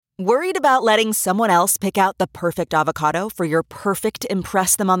Worried about letting someone else pick out the perfect avocado for your perfect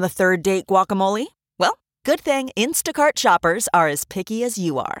impress them on the third date guacamole? Well, good thing Instacart shoppers are as picky as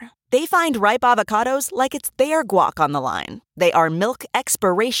you are. They find ripe avocados like it's their guac on the line. They are milk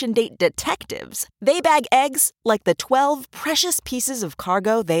expiration date detectives. They bag eggs like the 12 precious pieces of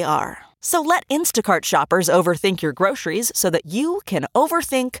cargo they are. So let Instacart shoppers overthink your groceries so that you can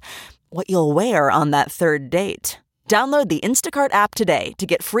overthink what you'll wear on that third date. Download the Instacart app today to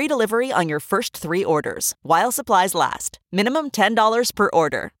get free delivery on your first 3 orders, while supplies last. Minimum $10 per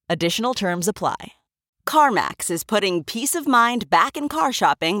order. Additional terms apply. CarMax is putting peace of mind back in car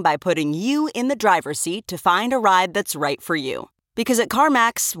shopping by putting you in the driver's seat to find a ride that's right for you. Because at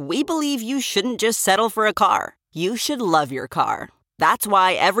CarMax, we believe you shouldn't just settle for a car. You should love your car. That's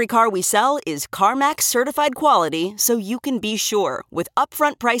why every car we sell is CarMax certified quality, so you can be sure with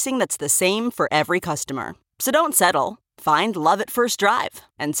upfront pricing that's the same for every customer. So don't settle. Find love at first drive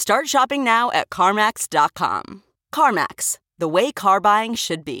and start shopping now at CarMax.com. CarMax, the way car buying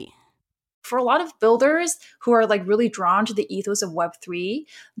should be. For a lot of builders who are like really drawn to the ethos of Web3,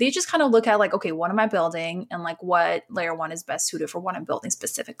 they just kind of look at like, okay, what am I building? And like what layer one is best suited for what I'm building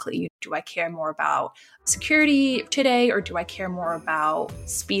specifically? Do I care more about security today, or do I care more about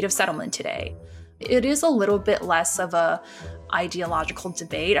speed of settlement today? It is a little bit less of a ideological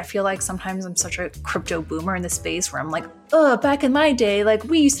debate. I feel like sometimes I'm such a crypto boomer in the space where I'm like, back in my day, like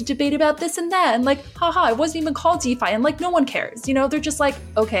we used to debate about this and that, and like, haha, it wasn't even called DeFi, and like no one cares. You know, they're just like,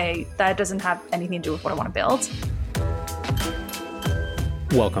 okay, that doesn't have anything to do with what I want to build.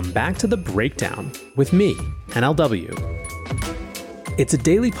 Welcome back to The Breakdown with me, NLW. It's a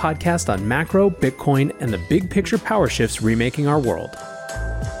daily podcast on macro, Bitcoin, and the big picture power shifts remaking our world.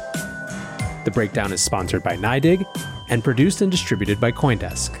 The Breakdown is sponsored by NYDIG and produced and distributed by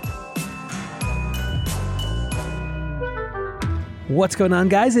CoinDesk. What's going on,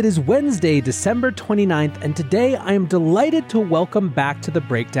 guys? It is Wednesday, December 29th, and today I am delighted to welcome back to The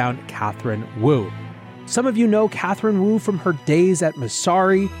Breakdown Catherine Wu. Some of you know Catherine Wu from her days at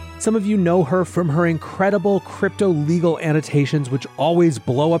Messari. Some of you know her from her incredible crypto legal annotations, which always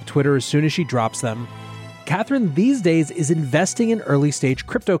blow up Twitter as soon as she drops them. Catherine these days is investing in early-stage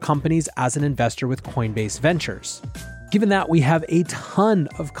crypto companies as an investor with Coinbase Ventures. Given that, we have a ton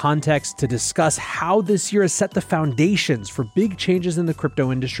of context to discuss how this year has set the foundations for big changes in the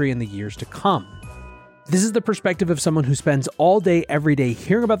crypto industry in the years to come. This is the perspective of someone who spends all day, every day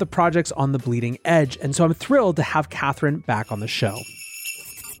hearing about the projects on the bleeding edge, and so I'm thrilled to have Catherine back on the show.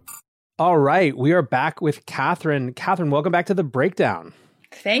 All right, we are back with Catherine. Catherine, welcome back to The Breakdown.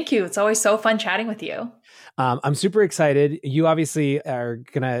 Thank you. It's always so fun chatting with you. I'm super excited. You obviously are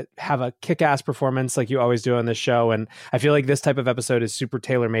going to have a kick-ass performance like you always do on this show. And I feel like this type of episode is super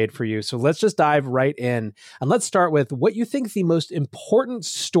tailor-made for you. So let's just dive right in. And let's start with what you think the most important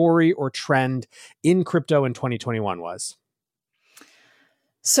story or trend in crypto in 2021 was.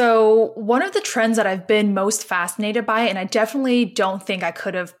 So one of the trends that I've been most fascinated by, and I definitely don't think I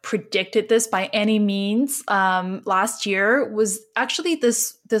could have predicted this by any means last year, was actually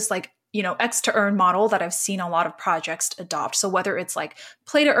this like, you know, X to earn model that I've seen a lot of projects adopt. So whether it's like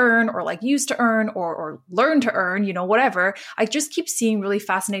play to earn or like use to earn or learn to earn, you know, whatever, I just keep seeing really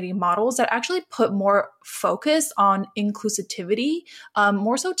fascinating models that actually put more focus on inclusivity,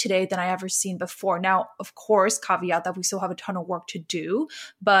 more so today than I ever seen before. Now, of course, caveat that we still have a ton of work to do,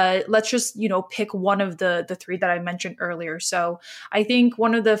 but let's just, you know, pick one of the three that I mentioned earlier. So I think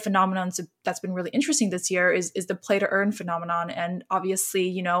one of the phenomenons that's been really interesting this year is the play to earn phenomenon. And obviously,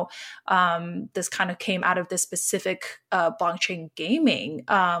 you know, this kind of came out of this specific blockchain gaming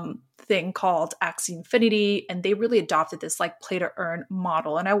thing called Axie Infinity, and they really adopted this like play to earn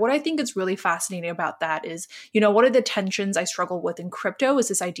model. And what I think is really fascinating about that is, you know, one of the tensions I struggle with in crypto is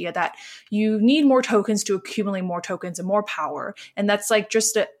this idea that you need more tokens to accumulate more tokens and more power. And that's like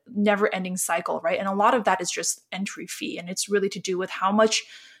just a never ending cycle, right? And a lot of that is just entry fee. And it's really to do with how much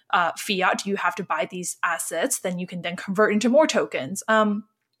fiat do you have to buy these assets, then you can then convert into more tokens,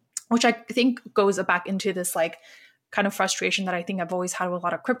 which I think goes back into this like kind of frustration that I think I've always had with a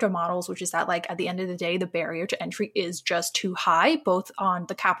lot of crypto models, which is that like at the end of the day, the barrier to entry is just too high, both on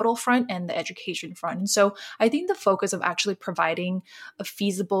the capital front and the education front. And so I think the focus of actually providing a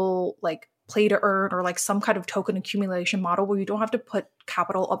feasible like play to earn or like some kind of token accumulation model where you don't have to put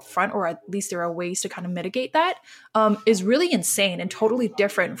capital upfront, or at least there are ways to kind of mitigate that, is really insane and totally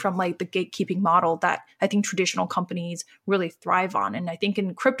different from like the gatekeeping model that I think traditional companies really thrive on. And I think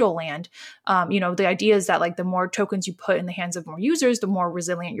in crypto land, the idea is that like the more tokens you put in the hands of more users, the more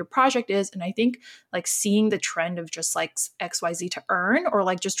resilient your project is. And I think like seeing the trend of just like XYZ to earn, or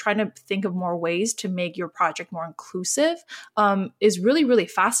like just trying to think of more ways to make your project more inclusive, is really, really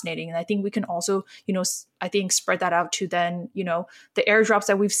fascinating. And I think we can also, I think spread that out to then, the airdrops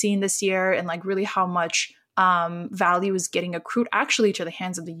that we've seen this year, and like really how much value is getting accrued actually to the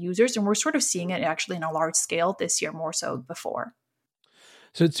hands of the users. And we're sort of seeing it actually in a large scale this year, more so before.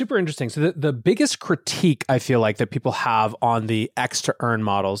 So it's super interesting. So the biggest critique I feel like that people have on the X to earn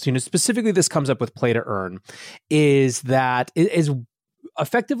models, specifically this comes up with play to earn, is that it is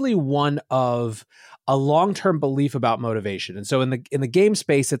effectively one of a long-term belief about motivation. And so in the game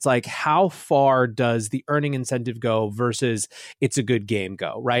space, it's like, how far does the earning incentive go versus it's a good game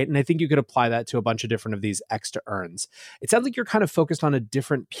go, right? And I think you could apply that to a bunch of different of these X to earns. It sounds like you're kind of focused on a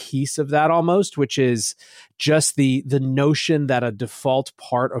different piece of that almost, which is just the notion that a default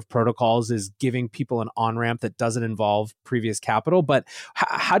part of protocols is giving people an on-ramp that doesn't involve previous capital. But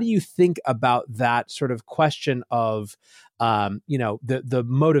how do you think about that sort of question of the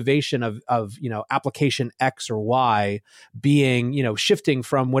motivation of application X or Y being, shifting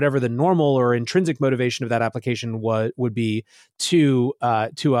from whatever the normal or intrinsic motivation of that application would be to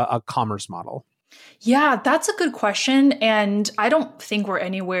a commerce model? Yeah, that's a good question. And I don't think we're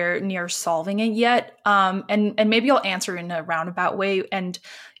anywhere near solving it yet. And maybe I'll answer in a roundabout way. And,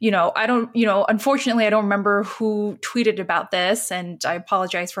 unfortunately, I don't remember who tweeted about this, and I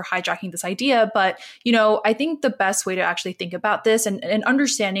apologize for hijacking this idea. But, I think the best way to actually think about this and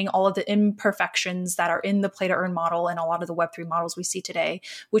understanding all of the imperfections that are in the play to earn model and a lot of the Web3 models we see today,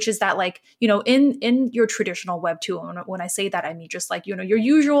 which is that like, in your traditional Web2, when I say that, I mean just like, your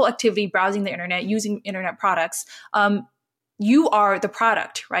usual activity, browsing the internet, using internet products, you are the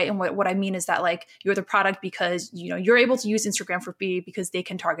product, right? And what I mean is that like you're the product because you're able to use Instagram for free because they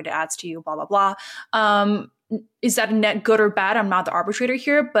can target ads to you, blah blah blah. Is that a net good or bad? I'm not the arbitrator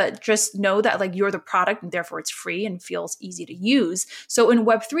here, but just know that like you're the product and therefore it's free and feels easy to use. So in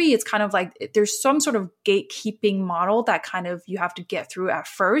Web3, it's kind of like there's some sort of gatekeeping model that kind of you have to get through at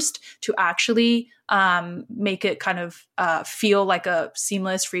first to actually make it kind of feel like a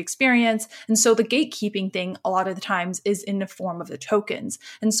seamless free experience. And so the gatekeeping thing a lot of the times is in the form of the tokens.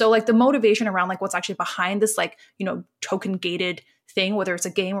 And so like the motivation around like what's actually behind this like, token gated thing, whether it's a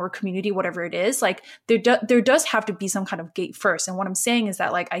game or a community, whatever it is, like there does have to be some kind of gate first. And what I'm saying is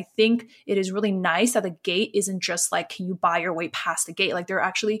that like I think it is really nice that the gate isn't just like, can you buy your way past the gate? Like there are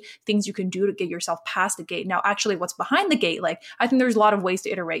actually things you can do to get yourself past the gate. Now, actually what's behind the gate, like I think there's a lot of ways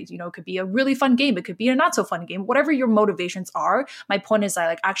to iterate. It could be a really fun game, it could be a not so fun game, whatever your motivations are. My point is that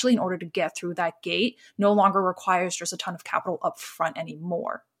like actually in order to get through that gate no longer requires just a ton of capital up front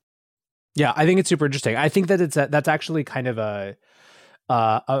anymore. Yeah, I think it's super interesting. I think that that's actually kind of a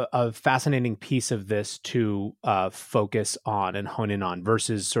fascinating piece of this to focus on and hone in on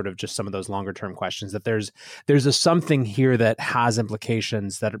versus sort of just some of those longer term questions, that there's a something here that has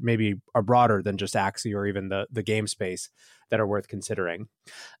implications that maybe are broader than just Axie or even the game space that are worth considering.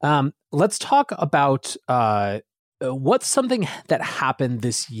 Let's talk about what's something that happened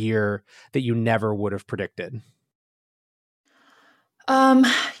this year that you never would have predicted.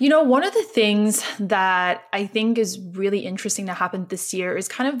 One of the things that I think is really interesting to happen this year is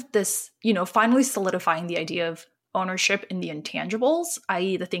kind of this, finally solidifying the idea of ownership in the intangibles,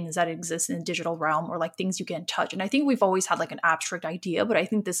 i.e. the things that exist in the digital realm or like things you can touch. And I think we've always had like an abstract idea, but I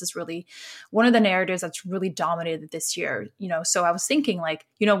think this is really one of the narratives that's really dominated this year. So I was thinking like,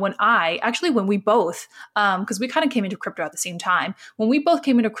 when we both, because we kind of came into crypto at the same time, when we both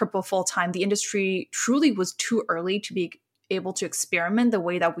came into crypto full time, the industry truly was too early to be able to experiment the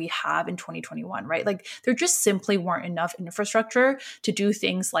way that we have in 2021, right? Like there just simply weren't enough infrastructure to do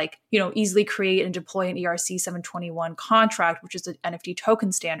things like, easily create and deploy an ERC 721 contract, which is an NFT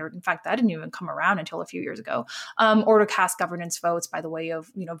token standard. In fact, that didn't even come around until a few years ago, or to cast governance votes by the way of,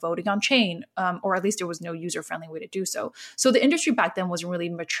 voting on chain, or at least there was no user-friendly way to do so. So the industry back then wasn't really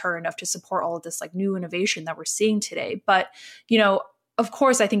mature enough to support all of this like new innovation that we're seeing today. But, of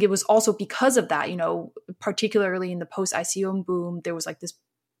course, I think it was also because of that, particularly in the post-ICO boom, there was like this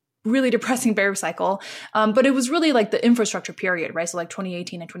really depressing bear cycle. But it was really like the infrastructure period, right? So like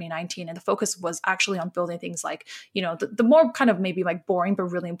 2018 and 2019. And the focus was actually on building things like, the more kind of maybe like boring, but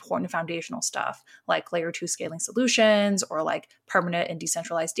really important foundational stuff like layer 2 scaling solutions or like permanent and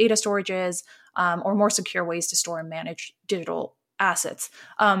decentralized data storages, or more secure ways to store and manage digital assets.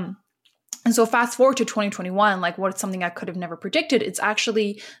 And so fast forward to 2021, like what's something I could have never predicted, it's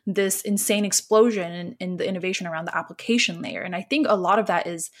actually this insane explosion in the innovation around the application layer. And I think a lot of that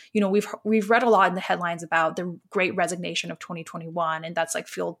is, we've read a lot in the headlines about the great resignation of 2021, and that's like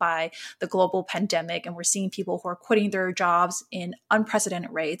fueled by the global pandemic. And we're seeing people who are quitting their jobs in unprecedented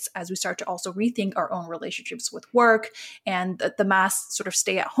rates as we start to also rethink our own relationships with work. And the mass sort of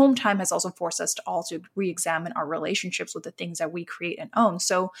stay at home time has also forced us to also re-examine our relationships with the things that we create and own.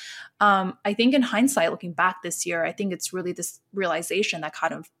 So, I think in hindsight, looking back this year, I think it's really this realization that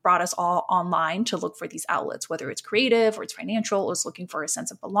kind of brought us all online to look for these outlets, whether it's creative or it's financial, or it's looking for a sense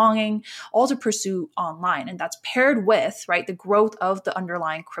of belonging, all to pursue online. And that's paired with, right, the growth of the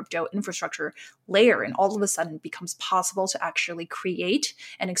underlying crypto infrastructure layer. And all of a sudden it becomes possible to actually create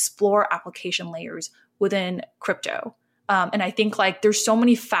and explore application layers within crypto. And I think like there's so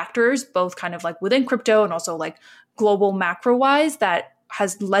many factors, both kind of like within crypto and also like global macro wise, that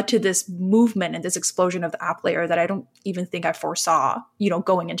has led to this movement and this explosion of the app layer that I don't even think I foresaw,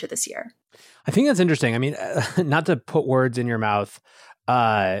 going into this year. I think that's interesting. I mean, not to put words in your mouth,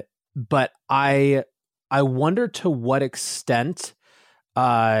 but I wonder to what extent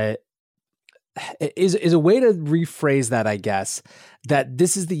is a way to rephrase that, I guess, that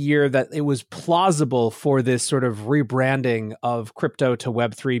this is the year that it was plausible for this sort of rebranding of crypto to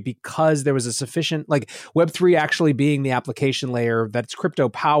Web3 because there was a sufficient, like Web3 actually being the application layer that's crypto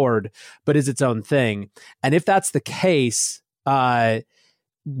powered, but is its own thing. And if that's the case,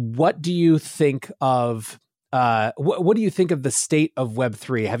 what do you think of what do you think of the state of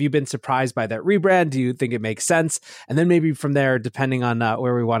Web3? Have you been surprised by that rebrand? Do you think it makes sense? And then maybe from there, depending on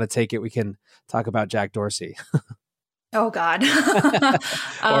where we want to take it, we can talk about Jack Dorsey. Oh, God. Or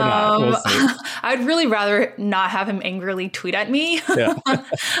not. We'll see. I'd really rather not have him angrily tweet at me. Yeah.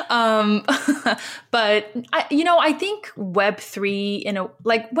 But, I think Web3,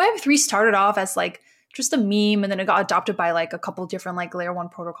 Web3 started off as like just a meme, and then it got adopted by like a couple different like layer one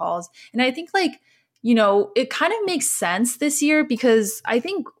protocols. And I think like, it kind of makes sense this year because I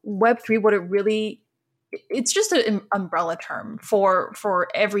think Web3, it's just an umbrella term for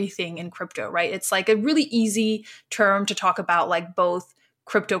everything in crypto, right? It's like a really easy term to talk about like both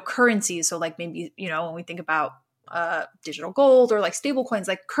cryptocurrencies. So like maybe, when we think about digital gold or like stable coins,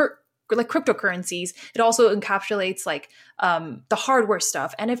 like cryptocurrencies, it also encapsulates like the hardware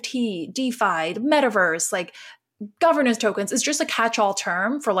stuff, NFT, DeFi, the metaverse, like governance tokens. It's just a catch-all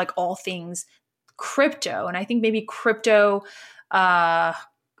term for like all things crypto. And I think maybe crypto, I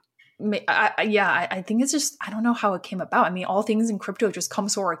think it's just, I don't know how it came about. I mean, all things in crypto just come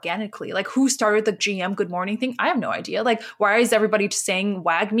so organically. Like who started the GM Good Morning thing? I have no idea. Like, why is everybody just saying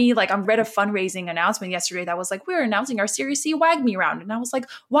WAGME? Like I read a fundraising announcement yesterday that was like, we're announcing our Series C WAGME round. And I was like,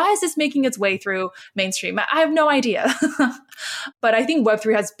 why is this making its way through mainstream? I have no idea. But I think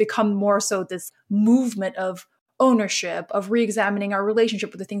Web3 has become more so this movement of ownership, of re-examining our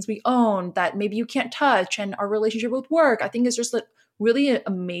relationship with the things we own that maybe you can't touch, and our relationship with work. I think it's just really an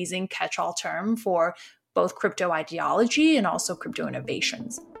amazing catch-all term for both crypto ideology and also crypto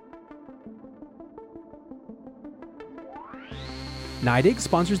innovations. NYDIG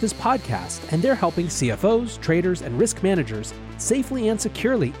sponsors this podcast, and they're helping CFOs, traders, and risk managers safely and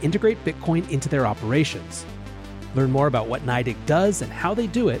securely integrate Bitcoin into their operations. Learn more about what NYDIG does and how they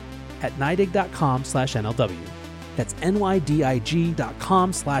do it at NYDIG.com/NLW. That's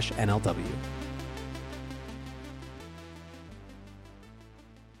NYDIG.com/NLW.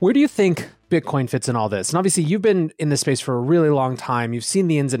 Where do you think Bitcoin fits in all this? And obviously, you've been in this space for a really long time. You've seen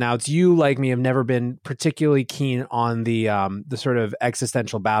the ins and outs. You, like me, have never been particularly keen on the sort of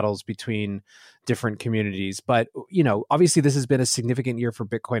existential battles between different communities. But, obviously, this has been a significant year for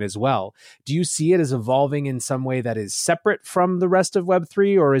Bitcoin as well. Do you see it as evolving in some way that is separate from the rest of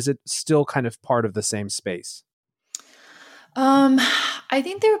Web3, or is it still kind of part of the same space? I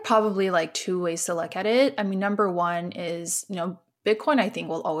think there are probably like two ways to look at it. I mean, number one is, Bitcoin, I think,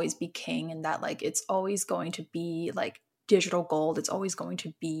 will always be king in that like it's always going to be like digital gold. It's always going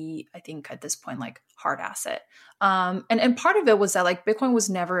to be, I think at this point, like hard asset. And part of it was that like Bitcoin was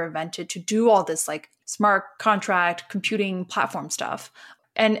never invented to do all this like smart contract computing platform stuff.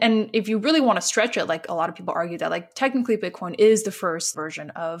 And if you really want to stretch it, like a lot of people argue that like technically Bitcoin is the first version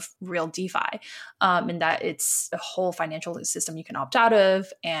of real DeFi, in that it's a whole financial system you can opt out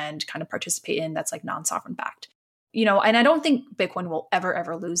of and kind of participate in that's like non-sovereign backed. And I don't think Bitcoin will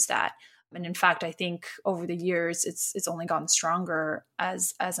ever lose that. And in fact, I think over the years, it's only gotten stronger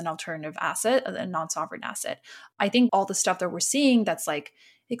as an alternative asset, a non-sovereign asset. I think all the stuff that we're seeing that's like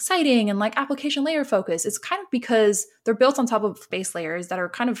exciting and like application layer focus. It's kind of because they're built on top of base layers that are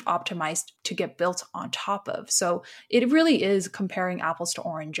kind of optimized to get built on top of. So it really is comparing apples to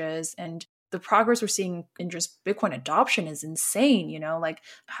oranges. And the progress we're seeing in just Bitcoin adoption is insane. Like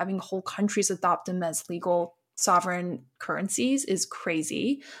having whole countries adopt them as legal sovereign currencies is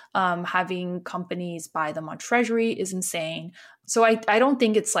crazy. Having companies buy them on Treasury is insane. So I don't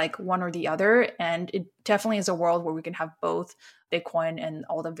think it's like one or the other. And it definitely is a world where we can have both Bitcoin and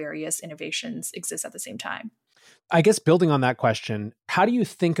all the various innovations exist at the same time. I guess building on that question, how do you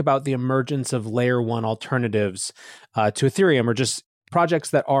think about the emergence of layer one alternatives to Ethereum, or just projects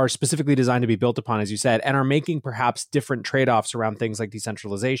that are specifically designed to be built upon, as you said, and are making perhaps different trade-offs around things like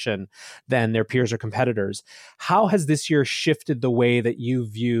decentralization than their peers or competitors? How has this year shifted the way that you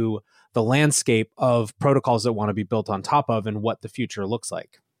view the landscape of protocols that want to be built on top of and what the future looks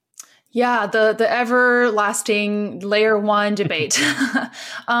like? Yeah, the everlasting layer one debate.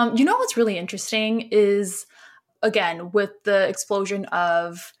 What's really interesting is, again, with the explosion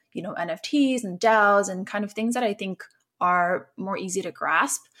of, NFTs and DAOs and kind of things that I think are more easy to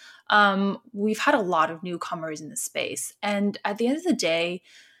grasp, we've had a lot of newcomers in the space. And at the end of the day,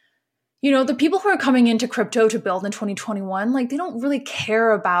 the people who are coming into crypto to build in 2021, like they don't really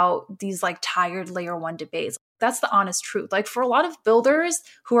care about these like tired layer one debates. That's the honest truth. Like for a lot of builders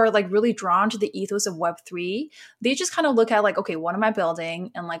who are like really drawn to the ethos of Web3, they just kind of look at like, okay, what am I building?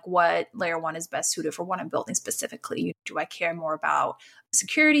 And like what layer one is best suited for what I'm building specifically? Do I care more about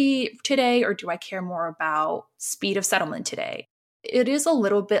security today, or do I care more about speed of settlement today? It is a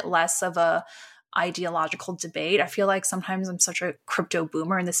little bit less of a ideological debate. I feel like sometimes I'm such a crypto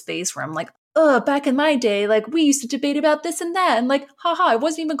boomer in the space where I'm like, back in my day, like we used to debate about this and that, and like, haha, it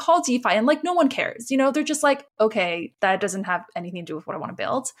wasn't even called DeFi, and like no one cares. They're just like, okay, that doesn't have anything to do with what I want to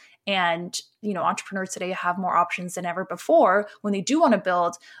build. And entrepreneurs today have more options than ever before when they do want to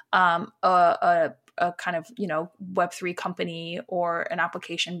build a kind of, Web3 company or an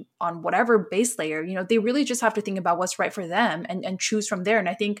application on whatever base layer. They really just have to think about what's right for them and choose from there. And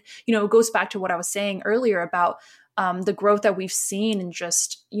I think, it goes back to what I was saying earlier about the growth that we've seen in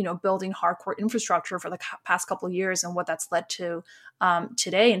just, building hardcore infrastructure for the past couple of years and what that's led to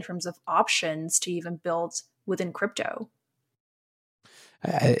today in terms of options to even build within crypto.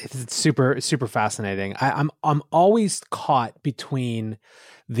 It's super, super fascinating. I'm always caught between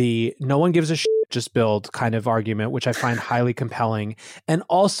the no one gives a shit, just build kind of argument, which I find highly compelling, and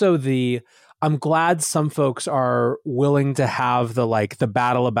also the I'm glad some folks are willing to have the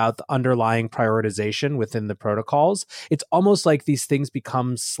battle about the underlying prioritization within the protocols. It's almost like these things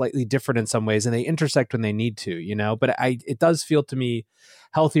become slightly different in some ways, and they intersect when they need to, But it does feel to me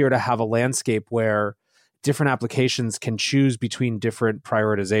healthier to have a landscape where different applications can choose between different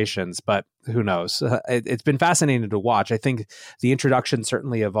prioritizations, but who knows? It's been fascinating to watch. I think the introduction,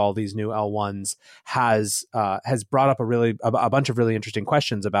 certainly, of all these new L1s has brought up a bunch of really interesting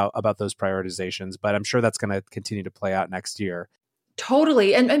questions about those prioritizations. But I'm sure that's going to continue to play out next year.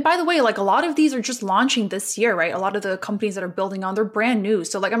 Totally. And by the way, like a lot of these are just launching this year, right? A lot of the companies that are building on, they're brand new.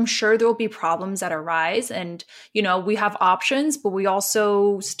 So like, I'm sure there will be problems that arise, and, we have options, but we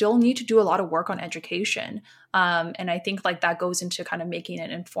also still need to do a lot of work on education. And I think like that goes into kind of making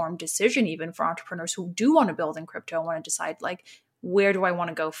an informed decision, even for entrepreneurs who do want to build in crypto and want to decide like, where do I want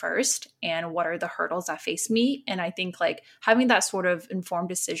to go first? And what are the hurdles that face me? And I think like having that sort of informed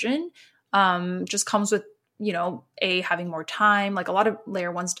decision just comes with having more time. Like a lot of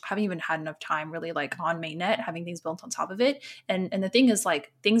layer ones haven't even had enough time really like on mainnet, having things built on top of it. And the thing is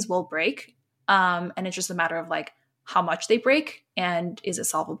like things will break. And it's just a matter of like how much they break and is it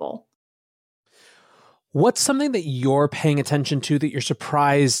solvable? What's something that you're paying attention to that you're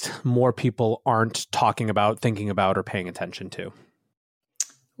surprised more people aren't talking about, thinking about, or paying attention to?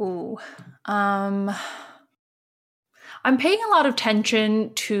 I'm paying a lot of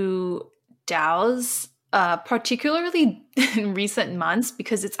attention to DAOs, particularly in recent months,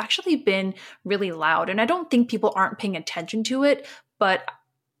 because it's actually been really loud. And I don't think people aren't paying attention to it, but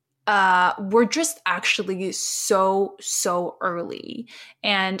we're just actually so early.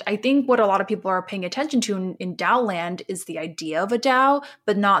 And I think what a lot of people are paying attention to in DAO land is the idea of a DAO,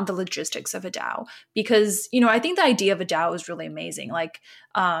 but not the logistics of a DAO. Because, I think the idea of a DAO is really amazing. Like,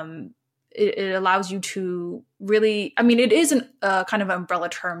 it allows you to really, it is an kind of umbrella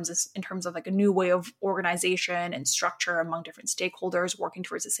terms in terms of like a new way of organization and structure among different stakeholders working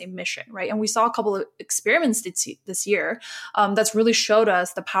towards the same mission, right? And we saw a couple of experiments this year that's really showed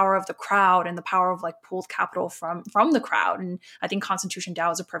us the power of the crowd and the power of like pooled capital from the crowd. And I think Constitution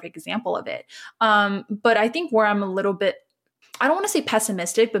DAO is a perfect example of it. But I think where I'm a little bit, I don't want to say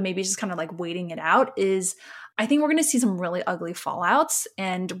pessimistic, but maybe just kind of like waiting it out, is I think we're going to see some really ugly fallouts.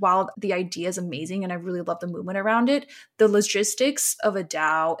 And while the idea is amazing and I really love the movement around it, the logistics of a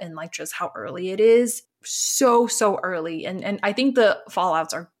DAO and like just how early it is, so early, and I think the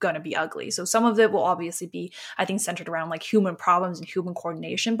fallouts are going to be ugly. So some of it will obviously be, I think, centered around like human problems and human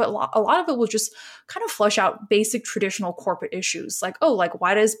coordination, but a lot of it will just kind of flush out basic traditional corporate issues like, oh, like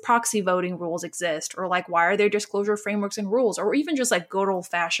why does proxy voting rules exist, or like why are there disclosure frameworks and rules, or even just like good old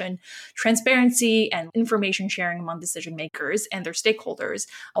fashioned transparency and information sharing among decision makers and their stakeholders.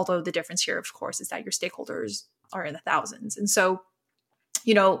 Although the difference here, of course, is that your stakeholders are in the thousands. And so,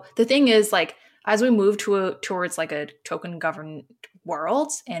 you know, the thing is like, as we move towards like a token governed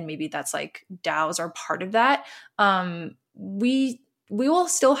world, and maybe that's like DAOs are part of that, we will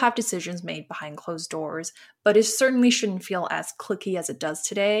still have decisions made behind closed doors, but it certainly shouldn't feel as cliquey as it does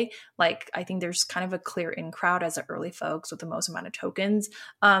today. Like, I think there's kind of a clear in crowd as the early folks with the most amount of tokens.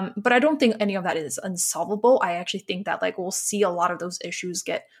 But I don't think any of that is unsolvable. I actually think that like we'll see a lot of those issues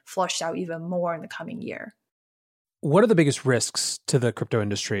get flushed out even more in the coming year. What are the biggest risks to the crypto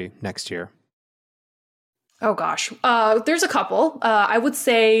industry next year? Oh gosh, there's a couple. I would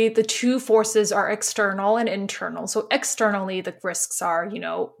say the two forces are external and internal. So externally, the risks are, you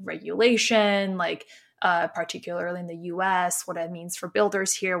know, regulation, like particularly in the US, what it means for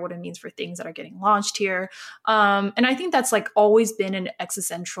builders here, what it means for things that are getting launched here. And I think that's like always been an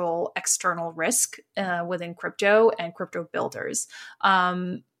existential external risk within crypto and crypto builders.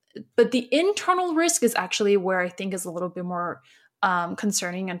 But the internal risk is actually where I think is a little bit more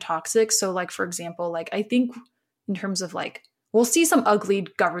concerning and toxic. So like, for example, like I think in terms of like, we'll see some ugly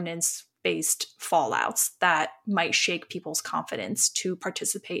governance based fallouts that might shake people's confidence to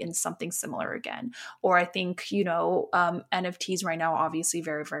participate in something similar again. Or I think, you know, NFTs right now, obviously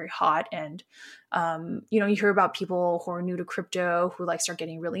very, very hot. And, you know, you hear about people who are new to crypto who like start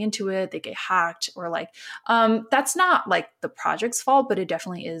getting really into it, they get hacked, or like, that's not like the project's fault, but it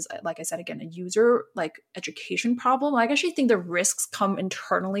definitely is, like I said, again, a user like education problem. I actually think the risks come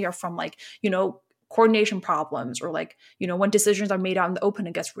internally or from like, you know, coordination problems, or like, you know, when decisions are made out in the open,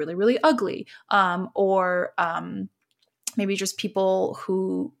 it gets really, really ugly. Or maybe just people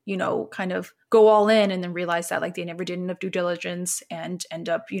who, you know, kind of go all in and then realize that like they never did enough due diligence and end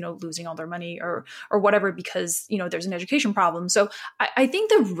up, you know, losing all their money or whatever, because, you know, there's an education problem. So I think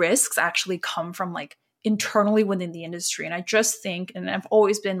the risks actually come from like internally within the industry. And I just think, and I've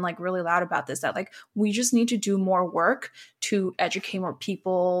always been like really loud about this, that like we just need to do more work to educate more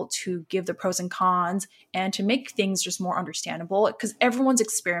people, to give the pros and cons, and to make things just more understandable, because everyone's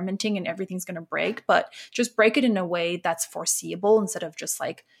experimenting and everything's going to break, but just break it in a way that's foreseeable instead of just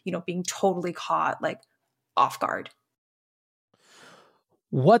like, you know, being totally caught like off guard.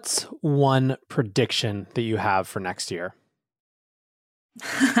 What's one prediction that you have for next year?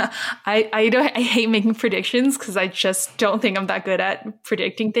 I hate making predictions because I just don't think I'm that good at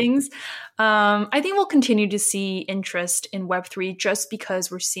predicting things. I think we'll continue to see interest in Web3 just because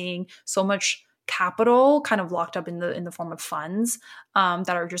we're seeing so much capital kind of locked up in the form of funds that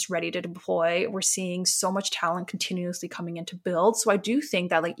are just ready to deploy. We're seeing so much talent continuously coming in to build. So I do think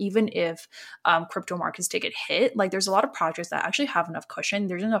that like even if crypto markets take a hit, like there's a lot of projects that actually have enough cushion.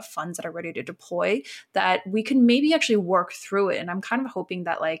 There's enough funds that are ready to deploy that we can maybe actually work through it. And I'm kind of hoping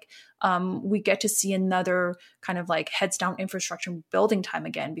that like we get to see another kind of like heads down infrastructure building time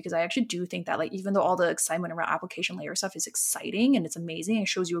again, because I actually do think that like even though all the excitement around application layer stuff is exciting and it's amazing, it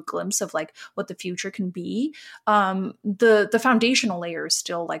shows you a glimpse of like what the future can be, the foundational layer is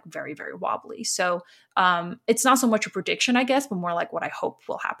still like very, very wobbly. So it's not so much a prediction, I guess, but more like what I hope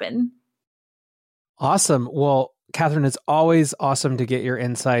will happen. Awesome. Well, Catherine, it's always awesome to get your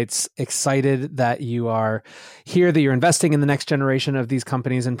insights. Excited that you are here, that you're investing in the next generation of these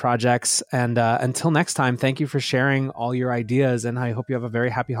companies and projects. And until next time, thank you for sharing all your ideas. And I hope you have a very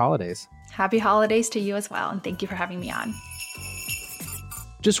happy holidays. Happy holidays to you as well. And thank you for having me on.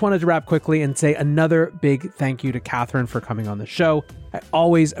 Just wanted to wrap quickly and say another big thank you to Catherine for coming on the show. I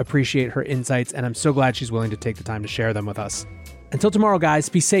always appreciate her insights, and I'm so glad she's willing to take the time to share them with us. Until tomorrow, guys,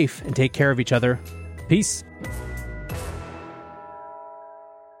 be safe and take care of each other. Peace.